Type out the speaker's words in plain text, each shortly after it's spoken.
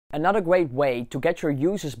Another great way to get your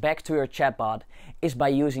users back to your chatbot is by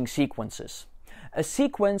using sequences. A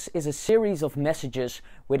sequence is a series of messages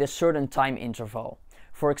with a certain time interval.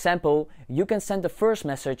 For example, you can send the first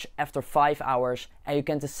message after 5 hours, and you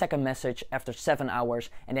can send the second message after 7 hours,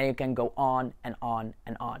 and then you can go on and on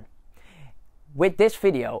and on. With this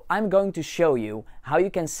video, I'm going to show you how you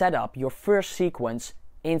can set up your first sequence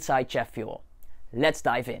inside Chatfuel. Let's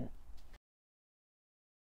dive in.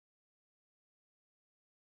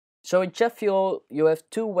 So in Chatfuel, you have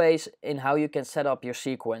two ways in how you can set up your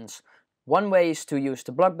sequence. One way is to use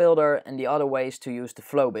the block builder, and the other way is to use the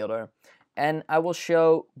flow builder. And I will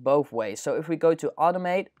show both ways. So if we go to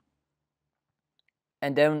automate,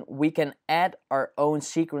 and then we can add our own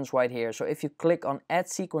sequence right here. So if you click on add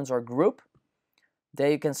sequence or group, there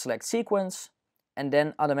you can select sequence, and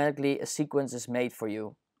then automatically a sequence is made for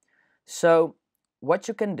you. So what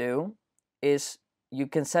you can do is you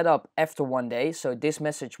can set up after 1 day. So this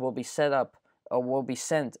message will be set up or will be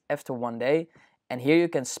sent after 1 day. And here you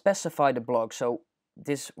can specify the block. So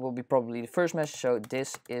this will be probably the first message. So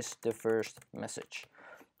this is the first message.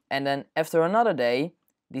 And then after another day,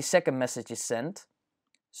 the second message is sent.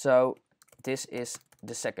 So this is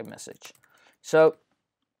the second message. So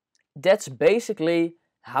that's basically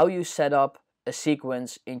how you set up a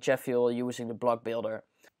sequence in Chatfuel using the block builder.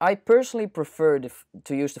 I personally prefer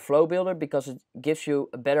to use the flow builder because it gives you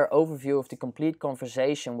a better overview of the complete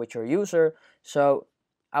conversation with your user. So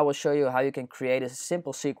I will show you how you can create a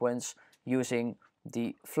simple sequence using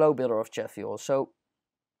the flow builder of Chatfuel. So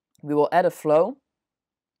we will add a flow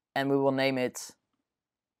and we will name it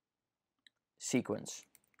sequence.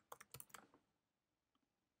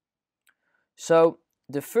 So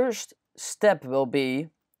the first step will be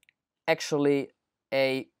actually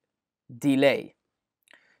a delay,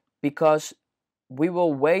 because we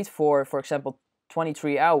will wait for example,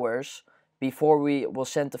 23 hours before we will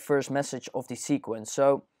send the first message of the sequence.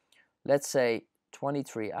 So let's say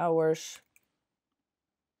 23 hours,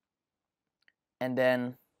 and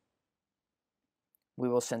then we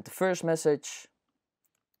will send the first message,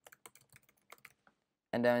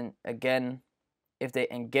 and then again, if they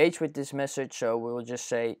engage with this message, so we will just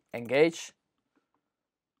say engage.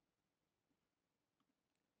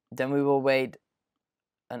 Then we will wait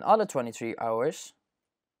another 23 hours.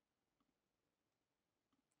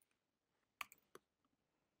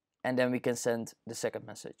 And then we can send the second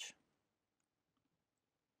message.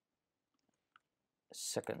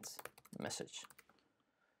 Second message.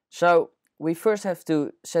 So we first have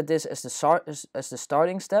to set this as the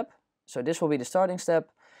starting step. So this will be the starting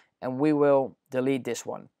step, and we will delete this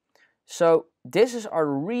one. So this is our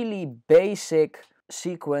really basic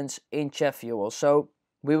sequence in Chatfuel. So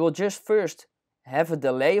we will just first have a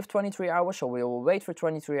delay of 23 hours. So we will wait for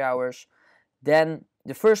 23 hours. Then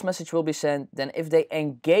the first message will be sent. Then if they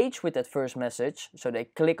engage with that first message, so they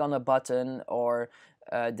click on a button or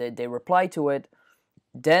they reply to it,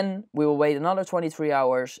 then we will wait another 23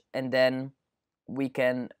 hours, and then we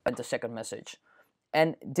can send the second message.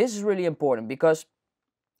 And this is really important, because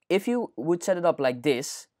if you would set it up like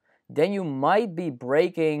this, then you might be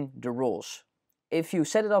breaking the rules. If you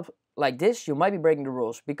set it up like this, you might be breaking the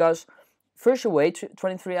rules, because first you wait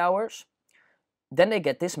 23 hours, then they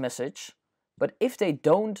get this message, but if they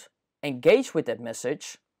don't engage with that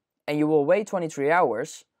message, and you will wait 23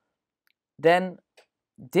 hours, then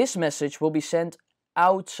this message will be sent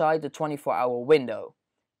outside the 24-hour window,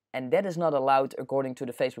 and that is not allowed according to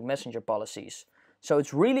the Facebook Messenger policies. So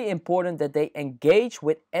it's really important that they engage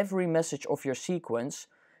with every message of your sequence,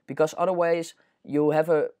 because otherwise you have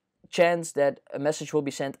a chance that a message will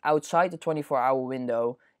be sent outside the 24-hour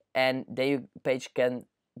window, and then your page can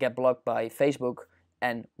get blocked by Facebook,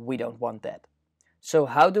 and we don't want that. So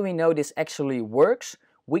how do we know this actually works?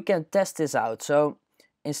 We can test this out. So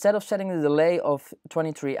instead of setting the delay of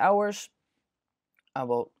 23 hours, I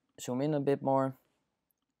will zoom in a bit more.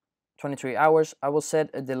 23 hours, I will set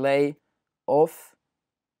a delay of,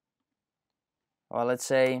 well, let's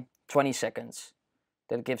say 20 seconds.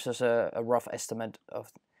 That gives us a rough estimate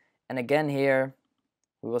of, and again here,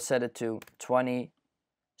 we will set it to 20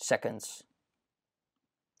 seconds.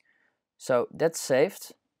 So that's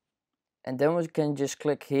saved. And then we can just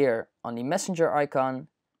click here on the messenger icon,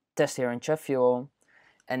 test here in Chatfuel.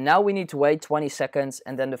 And now we need to wait 20 seconds,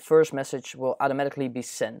 and then the first message will automatically be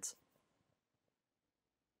sent.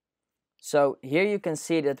 So here you can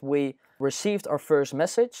see that we received our first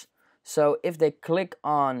message. So if they click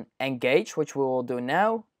on engage, which we will do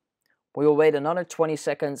now, we will wait another 20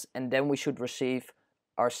 seconds, and then we should receive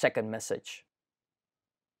our second message.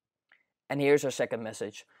 And here's our second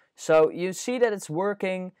message. So you see that it's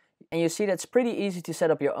working, and you see that it's pretty easy to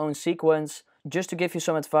set up your own sequence. just to give you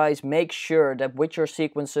some advice, make sure that with your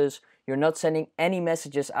sequences, you're not sending any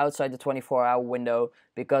messages outside the 24-hour window,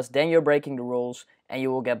 because then you're breaking the rules and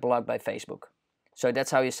you will get blocked by Facebook. So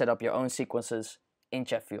that's how you set up your own sequences in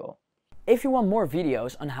Chatfuel. If you want more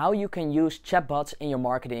videos on how you can use chatbots in your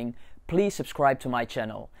marketing, please subscribe to my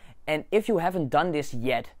channel. And if you haven't done this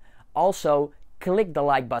yet, also click the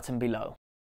like button below.